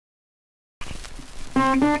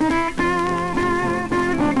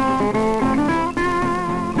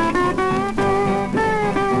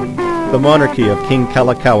The monarchy of King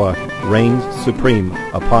Kalakaua reigned supreme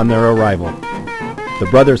upon their arrival. The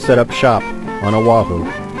brothers set up shop on Oahu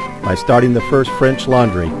by starting the first French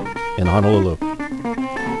laundry in Honolulu.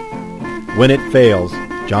 When it fails,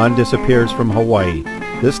 John disappears from Hawaii,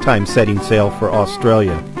 this time setting sail for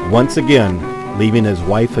Australia, once again leaving his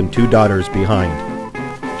wife and 2 daughters behind.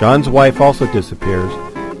 John's wife also disappears,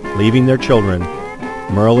 leaving their children,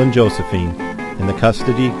 Merle and Josephine, in the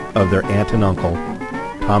custody of their aunt and uncle,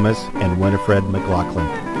 Thomas and Winifred McLaughlin.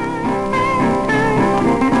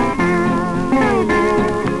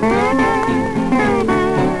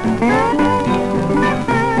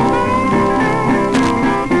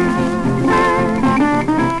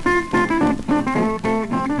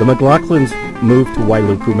 The McLaughlins moved to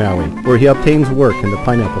Wailuku, Maui, where he obtains work in the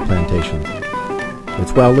pineapple plantations.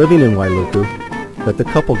 It's while living in Wailuku that the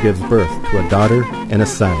couple gives birth to a daughter and a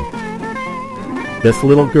son. This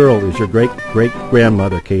little girl is your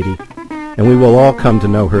great-great-grandmother, Katie, and we will all come to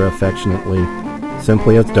know her affectionately,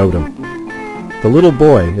 simply as Dotem. The little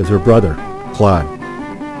boy is her brother, Claude.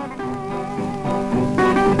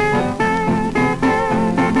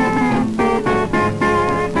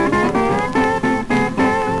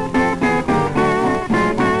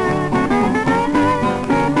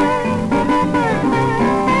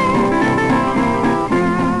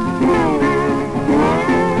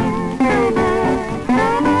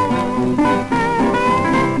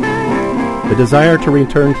 The desire to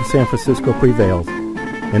return to San Francisco prevails,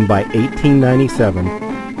 and by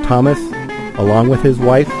 1897, Thomas, along with his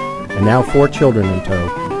wife and now 4 children in tow,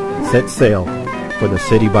 set sail for the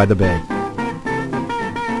city by the bay.